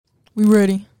We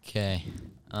ready? Okay.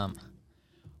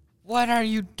 What are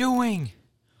you doing?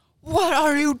 What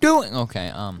are you doing?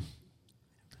 Okay,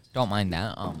 don't mind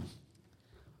that.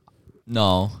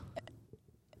 No.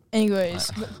 Anyways.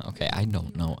 Okay, I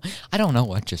don't know. I don't know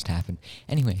what just happened.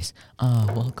 Anyways,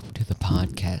 welcome to the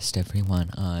podcast,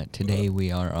 everyone. Today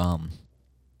we are,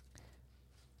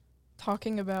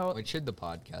 Talking about... what should the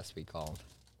podcast be called?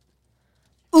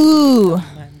 Ooh!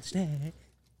 Wednesday.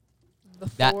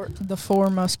 The Four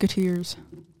Musketeers.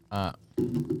 The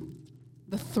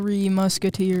Three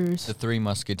Musketeers. The Three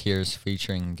Musketeers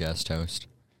featuring guest host.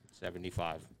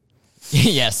 75.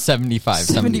 Yes, 75.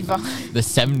 75. The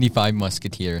 75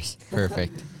 Musketeers.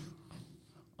 Perfect.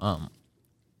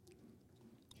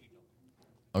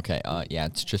 Okay, yeah,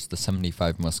 it's just the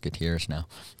 75 Musketeers now.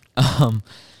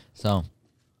 So.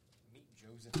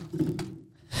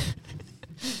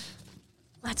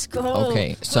 Let's go.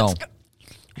 Okay, so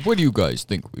what do you guys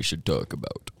think we should talk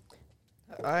about?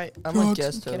 I'm a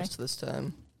guest host this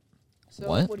time. So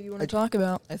What? do you want to talk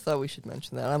about? I thought we should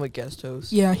mention that. I'm a guest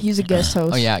host. Yeah, he's a guest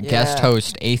host. Oh, yeah, guest Yeah.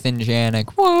 host Athan Janik.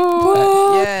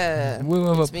 Whoa! Yeah. Woo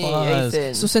of It's me, applause.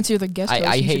 Athan. So since you're the guest host,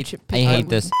 I you hate should I pick hate one.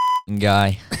 this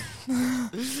guy.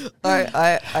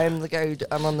 I'm the guy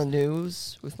I'm on the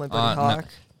news with my buddy No. Hawk.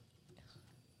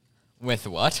 With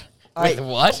what? I- With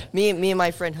what? Me and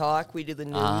my friend Hawk, we do the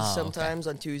news Ah, okay. sometimes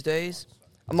on Tuesdays.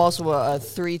 I'm also a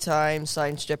 3-time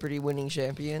Science Jeopardy winning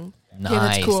champion. Nice, Yeah,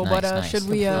 that's cool. nice, but nice. should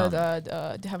we have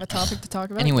a topic to talk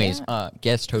about? Anyways, Yeah.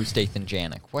 guest host Athan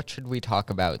Janik. What should we talk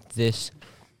about this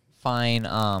fine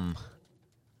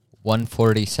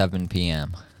 1:47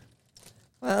 p.m.?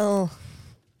 Well,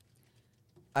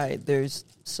 there's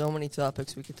so many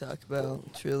topics we could talk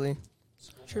about, truly.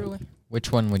 Truly.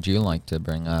 Which one would you like to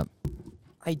bring up?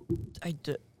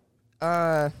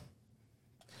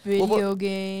 Video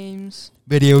games.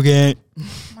 Video game.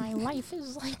 My life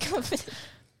is like a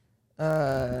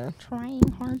Uh, trying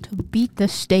hard to beat the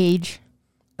stage.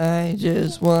 I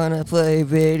just wanna play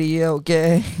video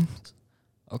games.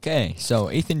 Okay, so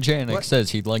Athan Janik What?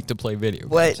 says he'd like to play video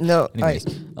games. Wait, no. Anyways,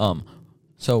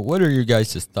 so what are your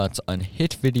guys' thoughts on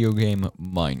hit video game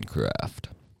Minecraft?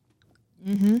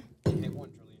 Mm-hmm.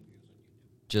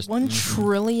 Just 1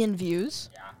 trillion views?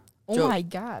 Yeah. Oh Joe- my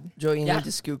god. Joe, you Yeah. need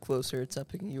to scoot closer. It's not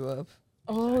picking you up.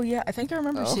 Oh yeah, I think I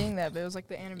remember Oh. seeing that, but it was like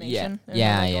the animation. Yeah. and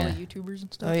Yeah, like, yeah. all the YouTubers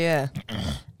and stuff. Oh, yeah.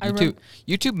 I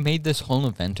YouTube made this whole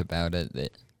event about it.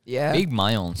 That Yeah. big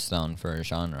milestone for a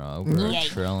genre. Over a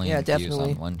trillion Yeah, views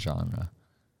definitely. on one genre.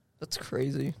 That's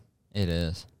crazy. It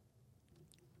is.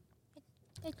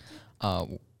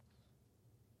 Oh.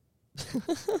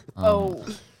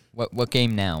 What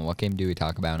game now? What game do we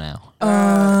talk about now?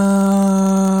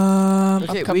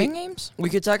 Okay, Upcoming games? We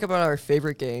could talk about our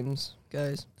favorite games,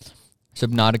 guys.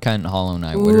 Subnautica and Hollow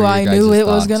Knight. What are Ooh, your I guys' knew it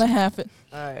was thoughts? gonna happen.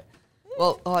 All right.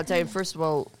 Well, I'll tell you, first of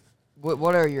all,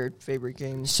 what are your favorite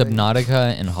games?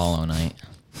 Subnautica and Hollow Knight.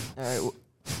 All right.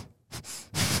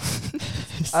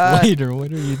 Slater,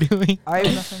 what are you doing?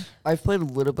 I've played a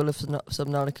little bit of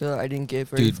Subnautica. I didn't get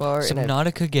very Dude, far. and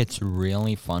Subnautica gets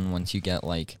really fun once you get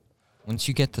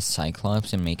the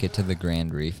Cyclops and make it to the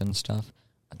Grand Reef and stuff.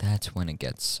 That's when it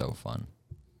gets so fun.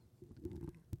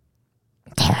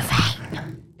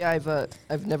 Yeah,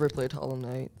 I've never played Hollow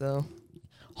Knight though.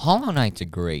 Hollow Knight's a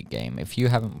great game. If you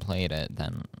haven't played it,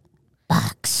 then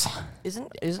Isn't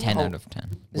 10 out of 10.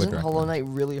 Would Isn't Hollow recommend.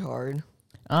 Knight really hard?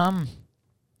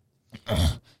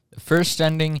 The first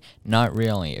ending, not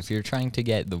really. If you're trying to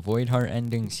get the Void Heart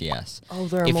endings, yes. Oh,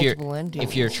 there are If you're- multiple endings.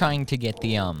 If you're trying to get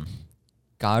the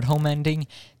Godhome ending,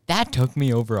 that took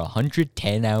me over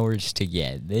 110 hours to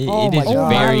get. It Oh is my God.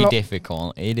 very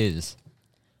difficult. It is.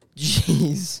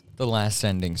 Jeez. The last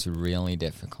ending's really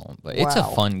difficult, but it's a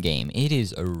Wow. fun game. It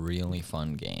is a really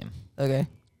fun game. Okay.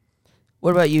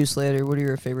 What about you, Slater? What are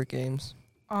your favorite games?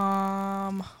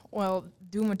 Well,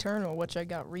 Doom Eternal, which I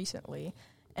got recently,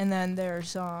 and then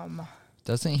there's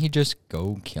Doesn't he just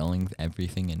go killing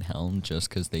everything in hell just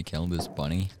because they killed his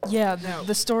bunny? yeah,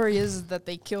 the story is that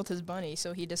they killed his bunny,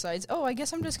 so he decides, oh, I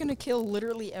guess I'm just gonna kill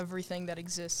literally everything that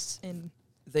exists in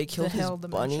They killed the his hell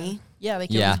bunny? dimension. Yeah, they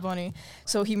killed Yeah. his bunny,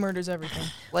 so he murders everything.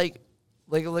 Like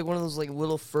one of those like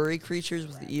little furry creatures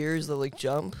with the ears that like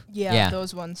jump? Yeah, Yeah.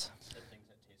 those ones.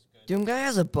 Doom Guy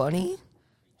has a bunny?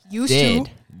 Used Did.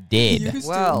 to, Did. Used to.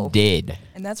 Wow. Did.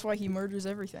 and that's why he murders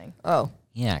everything. Oh.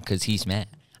 Yeah, because he's mad.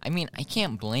 I mean, I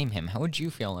can't blame him. How would you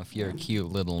feel if your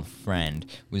cute little friend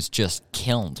was just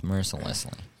killed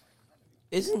mercilessly?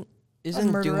 Isn't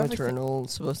murder Doom everything. Eternal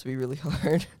supposed to be really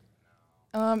hard?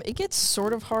 It gets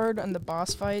sort of hard on the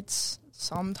boss fights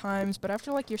sometimes, but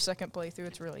after like your second playthrough,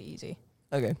 it's really easy.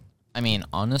 Okay. I mean,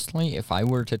 honestly, if I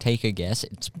were to take a guess,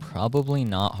 it's probably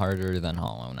not harder than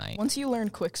Hollow Knight. Once you learn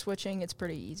quick switching, it's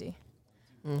pretty easy.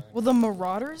 Mm. Well, the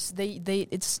Marauders,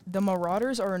 the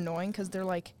Marauders are annoying because they're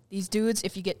like these dudes.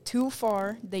 If you get too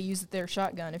far, they use their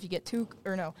shotgun. If you get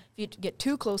if you get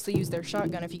too close, they use their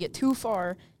shotgun. If you get too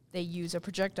far, they use a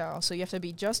projectile. So you have to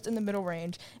be just in the middle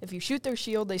range. If you shoot their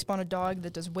shield, they spawn a dog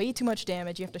that does way too much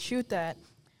damage. You have to shoot that.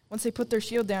 Once they put their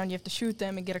shield down, you have to shoot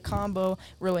them and get a combo.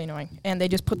 Really annoying. And they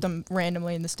just put them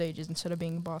randomly in the stages instead of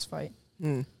being a boss fight.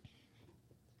 Hmm.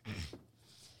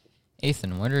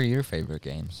 Athan, what are your favorite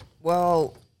games?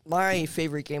 Well, my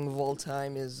favorite game of all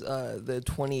time is the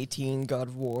 2018 God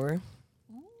of War.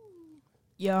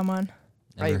 Yeah, man.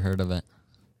 Never heard of it.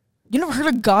 You never heard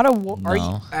of God of War? No. Are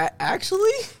you? Actually?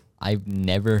 I've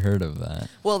never heard of that.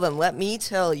 Well, then let me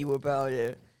tell you about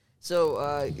it.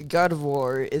 So, God of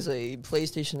War is a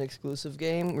PlayStation exclusive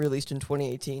game released in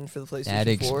 2018 for the PlayStation 4. That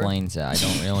explains it. I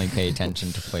don't really pay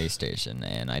attention to PlayStation,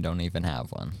 and I don't even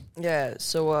have one. Yeah,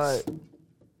 so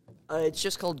it's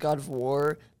just called God of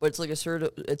War, but it's like a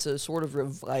sort of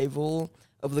revival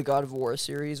of the God of War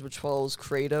series, which follows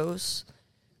Kratos.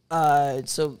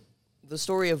 So the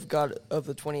story of the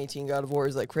 2018 God of War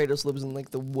is that Kratos lives in like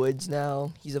the woods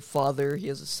now. He's a father. He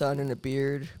has a son and a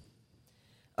beard.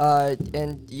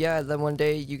 And yeah, then one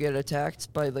day you get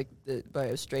attacked by by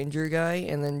a stranger guy,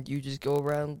 and then you just go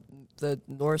around the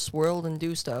Norse world and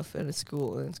do stuff, and it's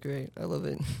cool and it's great. I love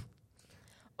it.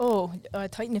 Oh,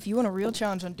 Titan, if you want a real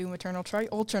challenge on Doom Eternal, try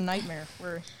Ultra Nightmare,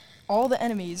 where all the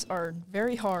enemies are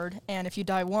very hard, and if you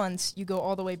die once, you go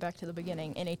all the way back to the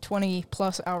beginning in a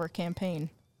 20-plus hour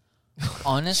campaign.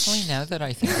 Honestly, now that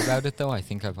I think about it, though, I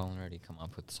think I've already come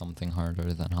up with something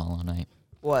harder than Hollow Knight.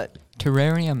 What?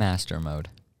 Terraria Master Mode.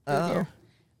 Oh.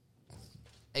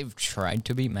 I've tried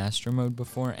to beat Master Mode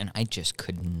before, and I just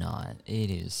could not.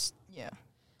 It is... Yeah.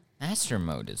 Master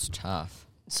Mode is tough.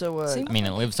 So, Same I mean,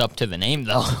 it lives up to the name,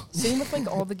 though. Same with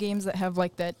like all the games that have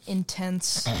like that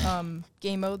intense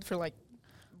game mode for like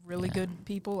really good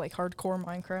people, like hardcore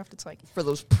Minecraft. It's like for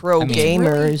those pro I mean,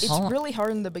 gamers. it's really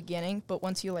hard in the beginning, but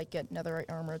once you like get netherite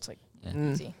armor, it's like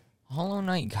easy. Hollow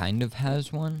Knight kind of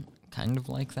has one, kind of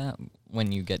like that,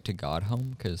 when you get to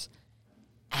Godhome, because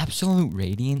Absolute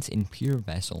Radiance and Pure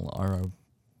Vessel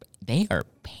they are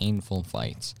painful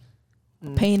fights.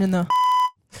 Pain in the...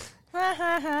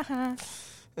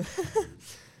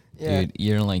 Yeah. Dude,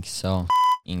 you're like so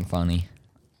f***ing funny.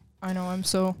 I know, I'm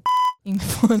so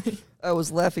funny. I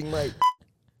was laughing my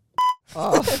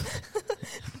off.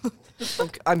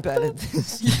 I'm bad at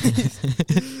this.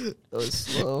 That was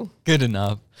slow. Good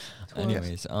enough. Twice.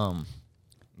 Anyways,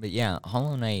 but yeah,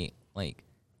 Hollow Knight, like,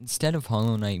 instead of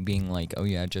Hollow Knight being like, oh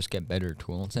yeah, just get better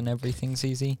tools and everything's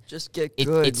easy. Just get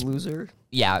good, it's loser.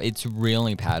 Yeah, it's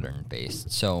really pattern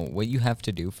based. So what you have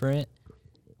to do for it,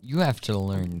 you have to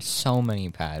learn so many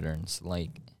patterns.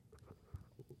 Like,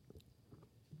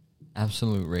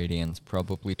 Absolute Radiance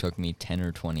probably took me 10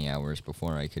 or 20 hours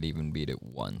before I could even beat it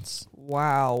once.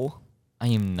 Wow. I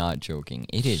am not joking.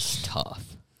 It is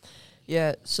tough.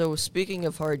 Yeah, so speaking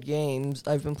of hard games,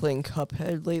 I've been playing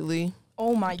Cuphead lately.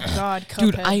 Oh my god,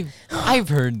 Cuphead. Dude, I've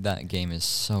heard that game is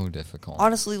so difficult.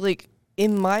 Honestly, like,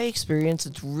 in my experience,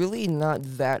 it's really not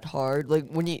that hard. Like,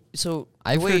 when you... So,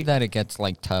 I've heard that it gets,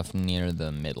 like, tough near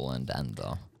the middle and end,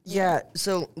 though. Yeah,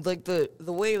 so, like, the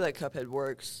way that Cuphead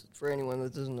works, for anyone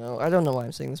that doesn't know, I don't know why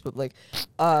I'm saying this, but, like,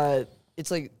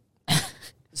 it's like...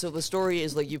 So the story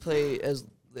is, like, you play as...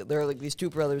 There are, like, these two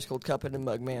brothers called Cuphead and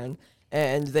Mugman,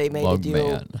 and they made a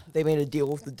deal... They made a deal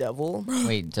with the devil.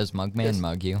 Wait, does Mugman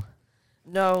mug you?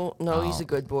 No, he's a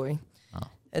good boy. Oh.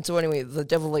 And so anyway, the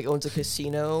devil, like, owns a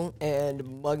casino, and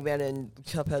Mugman and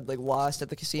Cuphead, like, lost at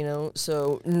the casino,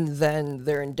 so then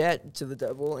they're in debt to the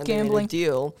devil, and they made a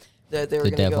deal that they were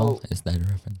going to go... The devil? Is that a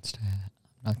reference to... I'm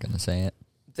not going to say it.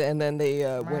 And then they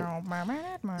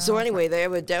went... So anyway, they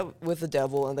have a debt with the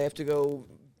devil, and they have to go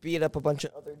beat up a bunch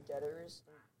of other debtors.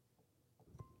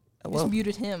 I just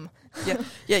muted him.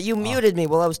 Yeah, you muted me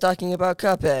while I was talking about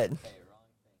Cuphead.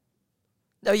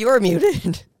 No, you were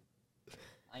muted.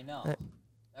 I know. That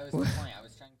was the point. I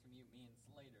was trying to mute me and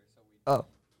Slater so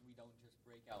we don't just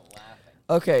break out laughing.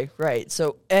 Okay, right.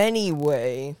 So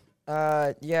anyway,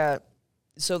 yeah.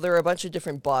 So there are a bunch of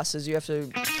different bosses you have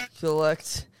to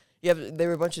select.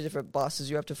 There are a bunch of different bosses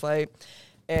you have to fight,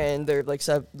 and they're like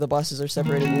the bosses are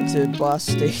separated into boss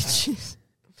stages.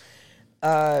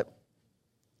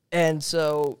 And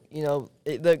so, you know,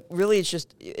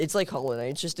 it's like Hollow Knight.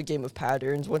 It's just a game of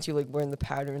patterns. Once you, like, learn the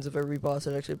patterns of every boss,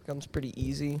 it actually becomes pretty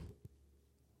easy.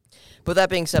 But that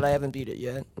being said, I haven't beat it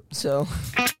yet, so...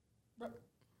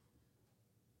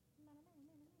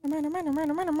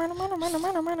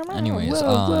 Anyways,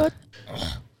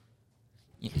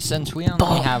 since we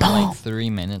only have like 3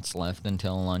 minutes left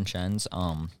until lunch ends,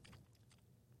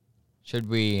 should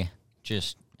we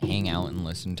just hang out and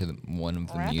listen to one of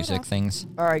the Wrap it music up. things?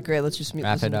 All right, great. Let's just Wrap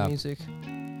listen it to up. music.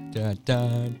 Da,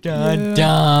 da, da,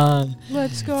 da.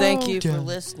 Let's go. Thank you for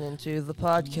listening to the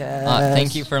podcast.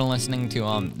 Thank you for listening to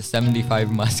the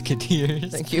 75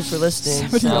 Musketeers. Thank you for listening.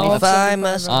 75 75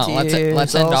 Musketeers.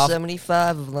 let's end all off-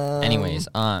 75 of them. Anyways,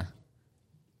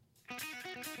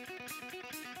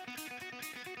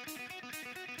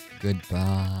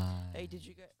 goodbye. Hey,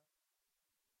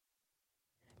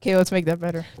 Okay, let's make that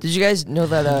better. did you guys know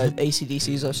that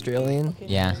AC/DC is Australian?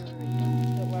 Yeah.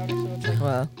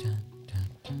 Wow.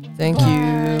 Thank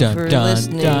you Dun, for dun,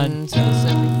 listening dun, to the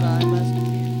 75 Musketeers.